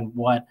understand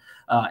what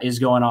is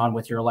going on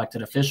with your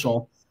elected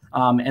official.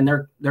 And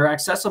they're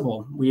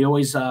accessible. We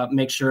always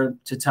make sure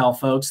to tell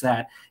folks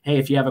that, hey,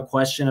 if you have a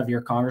question of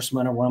your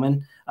congressman or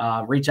woman,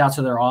 reach out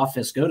to their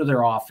office, go to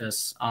their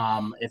office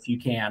if you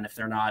can, if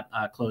they're not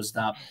closed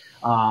up.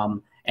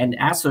 And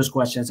ask those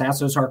questions, ask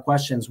those hard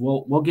questions.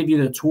 We'll give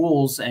you the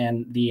tools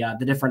and the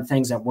different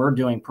things that we're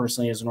doing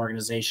personally as an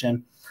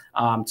organization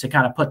to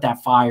kind of put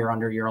that fire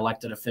under your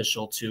elected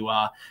official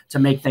to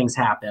make things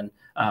happen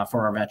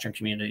for our veteran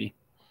community.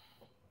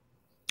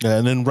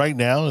 And then right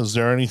now, is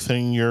there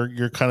anything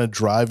you're kind of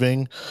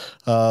driving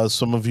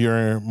some of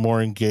your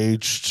more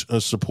engaged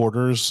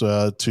supporters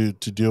to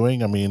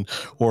doing? I mean,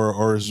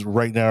 or is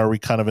right now, are we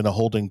kind of in a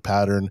holding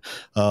pattern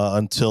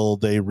until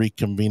they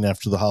reconvene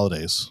after the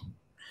holidays?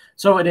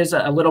 So it is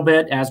a little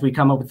bit as we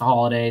come up with the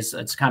holidays.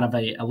 It's kind of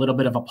a little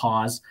bit of a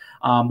pause,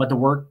 but the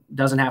work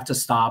doesn't have to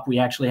stop. We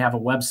actually have a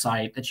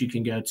website that you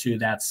can go to.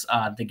 That's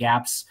the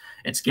GAPS.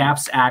 It's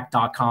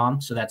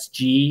gapsact.com. So that's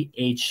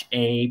GHAPS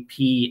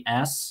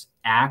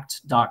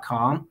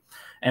act.com.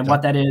 And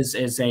what that is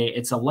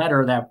it's a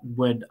letter that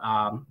would,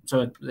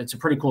 so it's a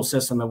pretty cool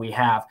system that we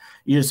have.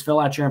 You just fill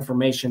out your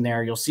information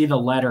there. You'll see the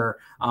letter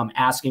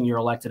asking your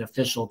elected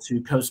official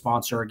to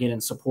co-sponsor or get in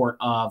support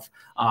of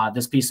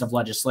this piece of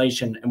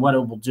legislation. And what it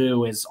will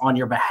do is on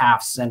your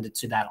behalf, send it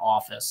to that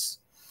office.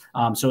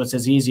 So it's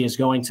as easy as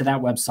going to that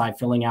website,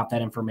 filling out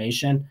that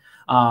information,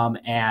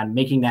 and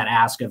making that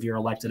ask of your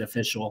elected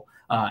official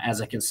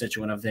as a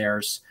constituent of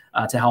theirs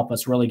to help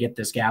us really get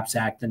this GAPS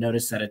Act the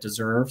notice that it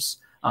deserves,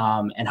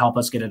 and help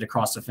us get it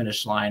across the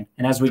finish line.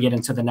 And as we get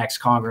into the next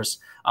Congress,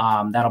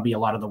 that'll be a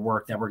lot of the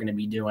work that we're going to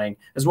be doing,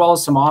 as well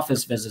as some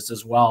office visits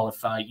as well.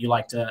 If you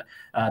like to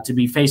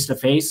be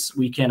face-to-face,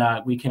 we can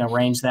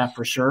arrange that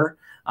for sure.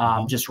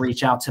 Just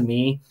reach out to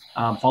me.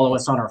 Follow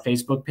us on our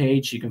Facebook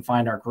page. You can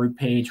find our group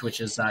page, which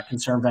is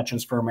Concerned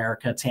Veterans for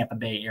America, Tampa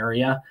Bay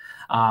area,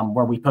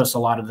 where we post a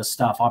lot of the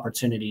stuff,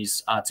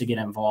 opportunities to get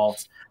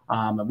involved.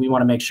 We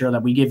want to make sure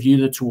that we give you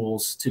the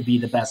tools to be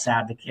the best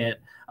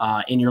advocate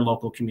in your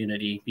local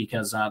community,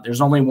 because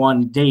there's only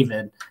one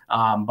David,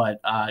 but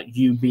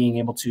you being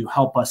able to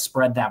help us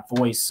spread that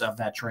voice of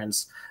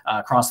veterans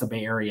across the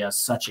Bay Area is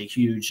such a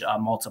huge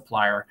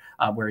multiplier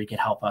where you can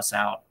help us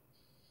out.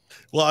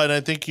 Well, and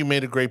I think you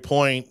made a great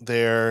point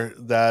there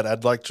that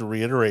I'd like to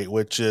reiterate,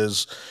 which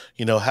is,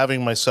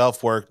 having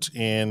myself worked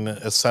in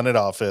a Senate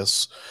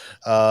office,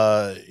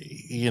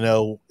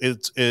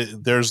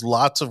 there's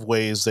lots of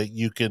ways that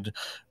you could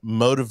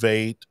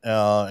motivate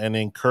and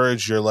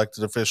encourage your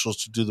elected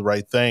officials to do the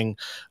right thing.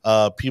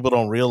 People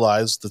don't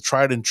realize the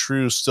tried and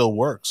true still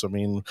works. I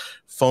mean,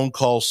 phone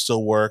calls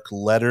still work,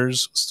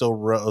 letters still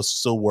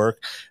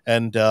work,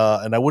 and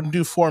I wouldn't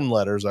do form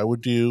letters. I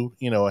would do,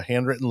 a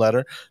handwritten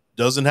letter.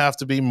 Doesn't have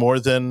to be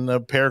more than a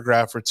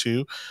paragraph or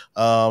two.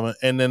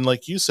 And then,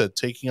 like you said,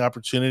 taking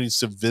opportunities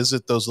to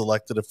visit those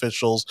elected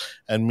officials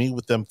and meet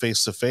with them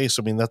face to face.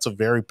 I mean, that's a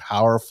very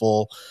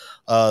powerful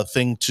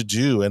thing to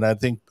do. And I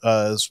think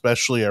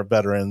especially our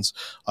veterans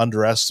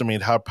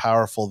underestimate how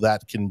powerful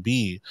that can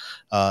be.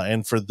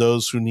 And for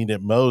those who need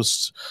it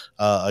most,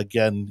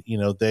 again,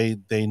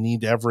 they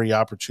need every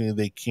opportunity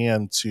they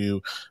can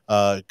to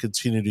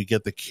continue to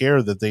get the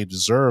care that they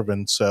deserve.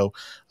 And so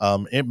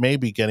it may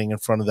be getting in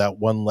front of that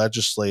one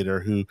legislator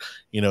who,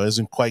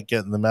 isn't quite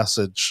getting the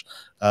message.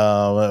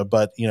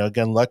 But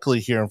again, luckily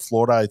here in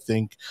Florida, I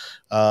think,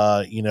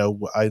 I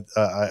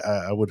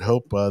would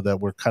hope that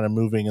we're kind of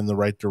moving in the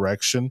right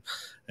direction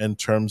in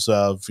terms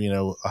of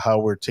how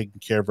we're taking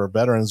care of our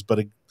veterans.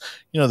 But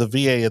the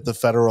VA at the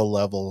federal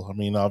level, I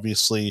mean,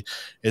 obviously,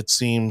 it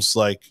seems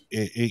like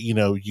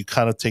you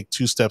kind of take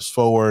two steps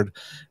forward,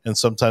 and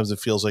sometimes it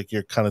feels like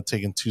you're kind of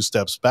taking two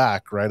steps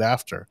back right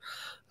after.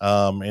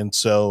 And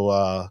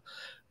so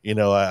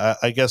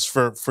I guess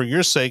for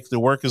your sake, the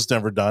work is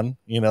never done,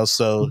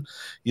 so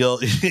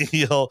you'll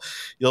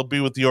you'll be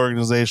with the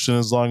organization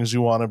as long as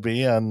you want to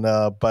be. And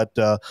but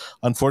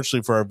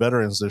unfortunately for our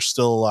veterans, there's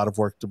still a lot of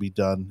work to be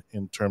done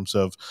in terms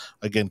of,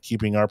 again,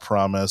 keeping our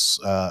promise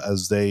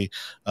as they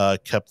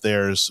kept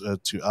theirs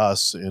to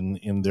us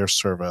in their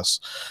service.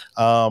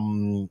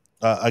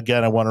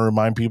 Again, I want to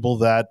remind people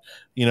that,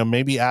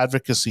 maybe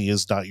advocacy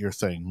is not your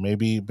thing.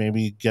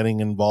 Maybe getting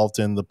involved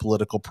in the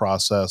political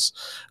process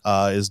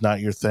is not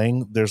your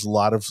thing. There's a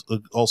lot of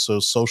also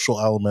social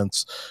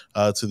elements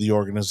to the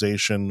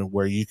organization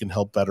where you can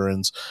help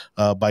veterans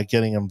by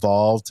getting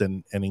involved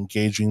and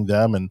engaging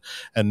them.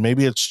 And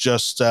maybe it's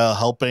just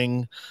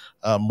helping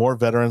more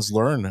veterans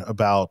learn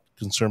about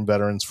Concerned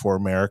Veterans for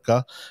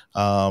America,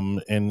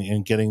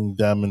 and getting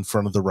them in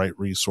front of the right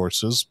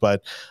resources.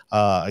 But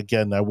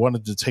again, I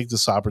wanted to take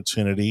this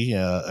opportunity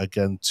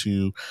again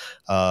to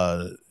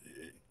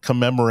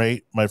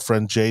commemorate my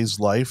friend Jay's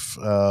life,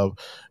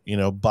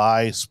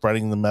 by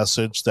spreading the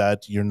message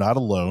that you're not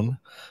alone,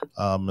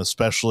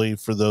 especially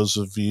for those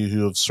of you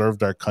who have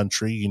served our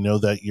country. You know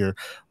that your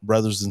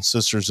brothers and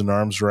sisters in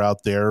arms are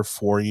out there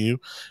for you.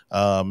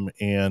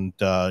 And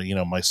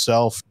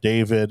myself,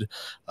 David,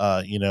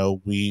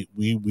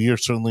 we are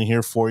certainly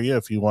here for you.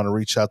 If you want to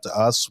reach out to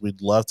us,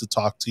 we'd love to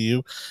talk to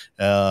you,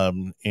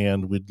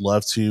 and we'd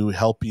love to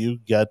help you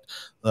get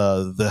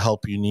the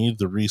help you need,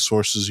 the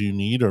resources you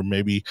need, or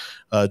maybe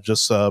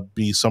just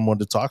be someone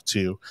to talk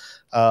to.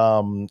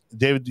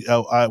 David,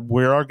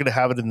 we are going to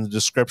have it in the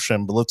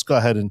description, but let's go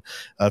ahead and,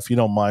 if you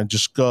don't mind,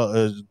 just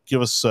go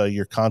give us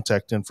your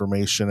contact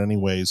information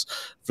anyways,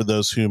 for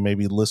those who may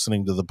be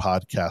listening to the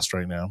podcast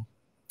right now.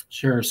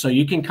 Sure. So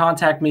you can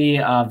contact me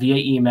via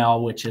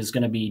email, which is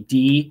going to be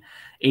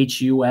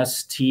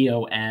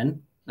DHUSTON.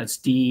 That's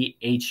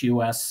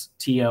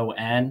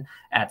DHUSTON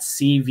at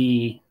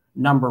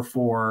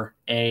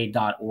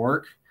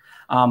CV4A.org.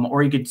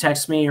 Or you could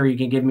text me, or you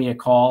can give me a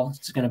call.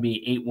 It's going to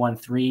be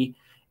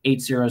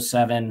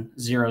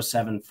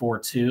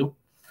 813-807-0742.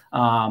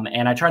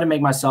 And I try to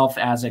make myself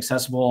as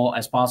accessible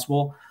as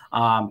possible.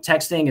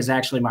 Texting is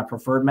actually my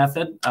preferred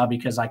method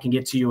because I can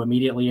get to you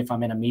immediately if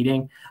I'm in a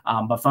meeting,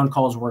 but phone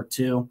calls work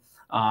too.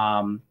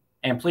 And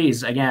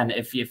please, again,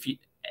 if you,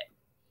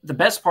 the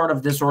best part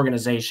of this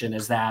organization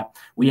is that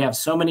we have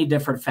so many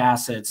different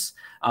facets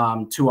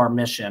to our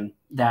mission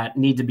that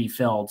need to be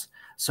filled.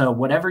 So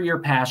whatever your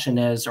passion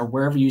is, or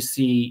wherever you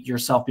see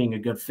yourself being a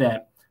good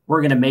fit,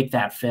 we're going to make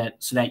that fit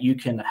so that you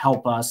can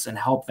help us and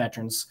help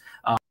veterans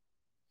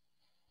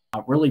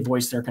really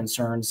voice their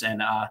concerns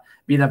and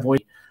be that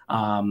voice.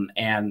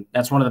 And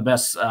that's one of the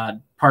best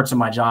parts of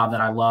my job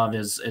that I love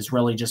is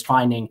really just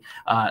finding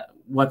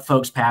what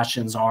folks'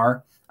 passions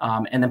are,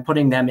 and then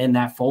putting them in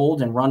that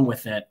fold and run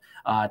with it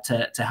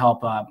to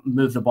help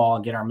move the ball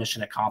and get our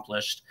mission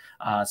accomplished.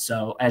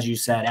 So as you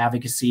said,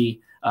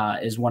 advocacy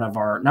is one of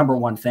our number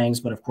one things,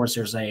 but of course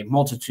there's a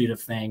multitude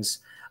of things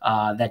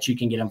that you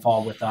can get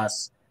involved with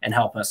us and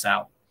help us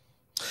out.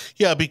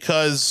 Yeah,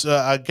 because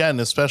again,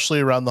 especially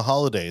around the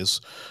holidays,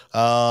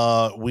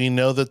 we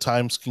know that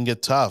times can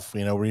get tough.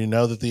 We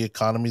know that the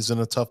economy's in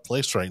a tough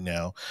place right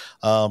now,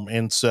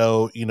 and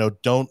so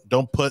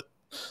don't put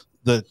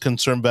the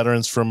Concerned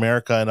Veterans for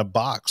America in a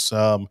box.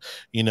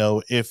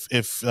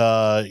 If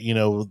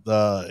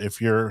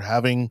you're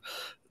having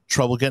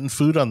trouble getting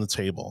food on the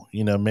table,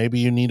 maybe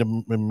you need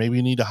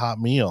a hot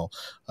meal,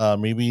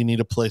 maybe you need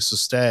a place to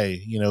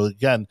stay,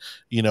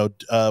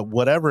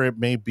 whatever it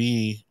may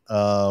be,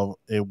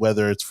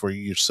 whether it's for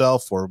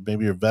yourself or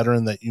maybe a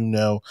veteran that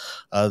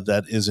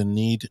that is in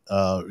need,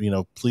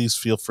 please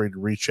feel free to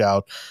reach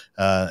out,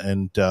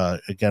 and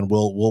again,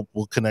 we'll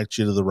connect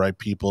you to the right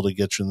people to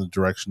get you in the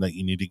direction that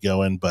you need to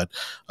go in. But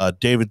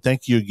David,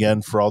 thank you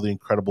again for all the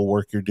incredible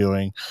work you're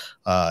doing.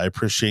 I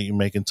appreciate you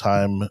making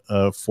time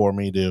for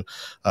me to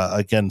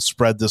again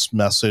spread this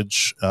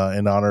message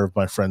in honor of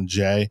my friend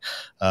Jay.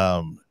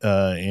 And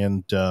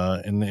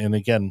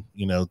again,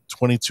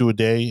 22 a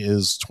day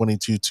is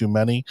 22 too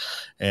many,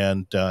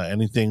 and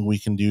anything we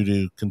can do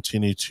to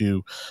continue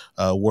to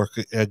work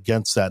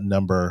against that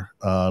number,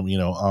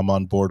 I'm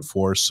on board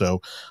for.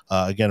 So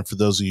again, for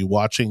those of you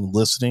watching,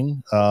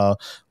 listening,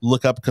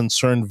 look up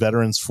Concerned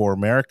Veterans for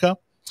America.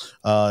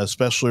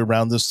 especially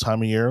around this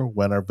time of year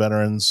when our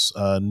veterans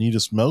need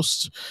us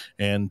most.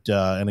 And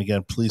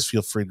again, please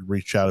feel free to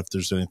reach out if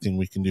there's anything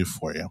we can do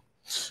for you.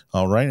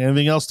 All right.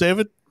 Anything else,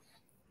 David?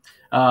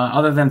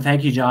 Other than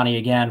thank you, Johnny,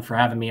 again for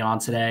having me on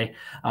today.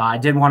 I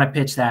did want to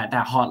pitch that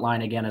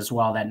hotline again as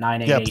well, that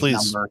 988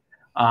 number.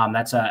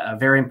 That's a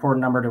very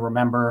important number to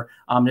remember,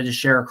 and to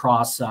share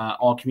across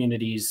all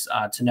communities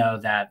to know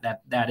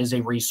that is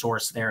a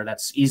resource there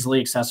that's easily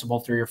accessible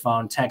through your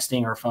phone,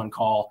 texting or phone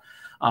call.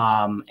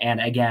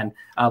 And again,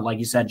 like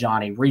you said,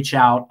 Johnny, reach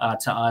out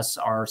to us.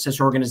 Our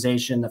sister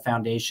organization, the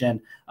foundation,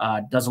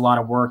 does a lot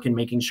of work in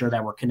making sure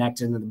that we're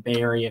connected in the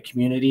Bay Area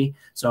community.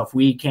 So if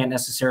we can't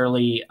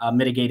necessarily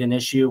mitigate an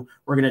issue,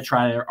 we're going to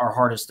try our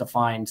hardest to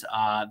find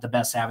the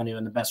best avenue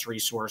and the best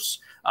resource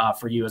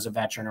for you as a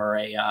veteran or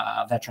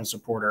a veteran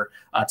supporter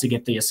to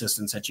get the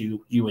assistance that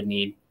you would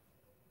need.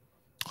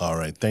 All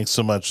right. Thanks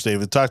so much,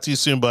 David. Talk to you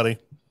soon, buddy.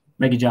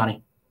 Thank you,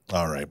 Johnny.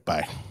 All right.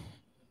 Bye.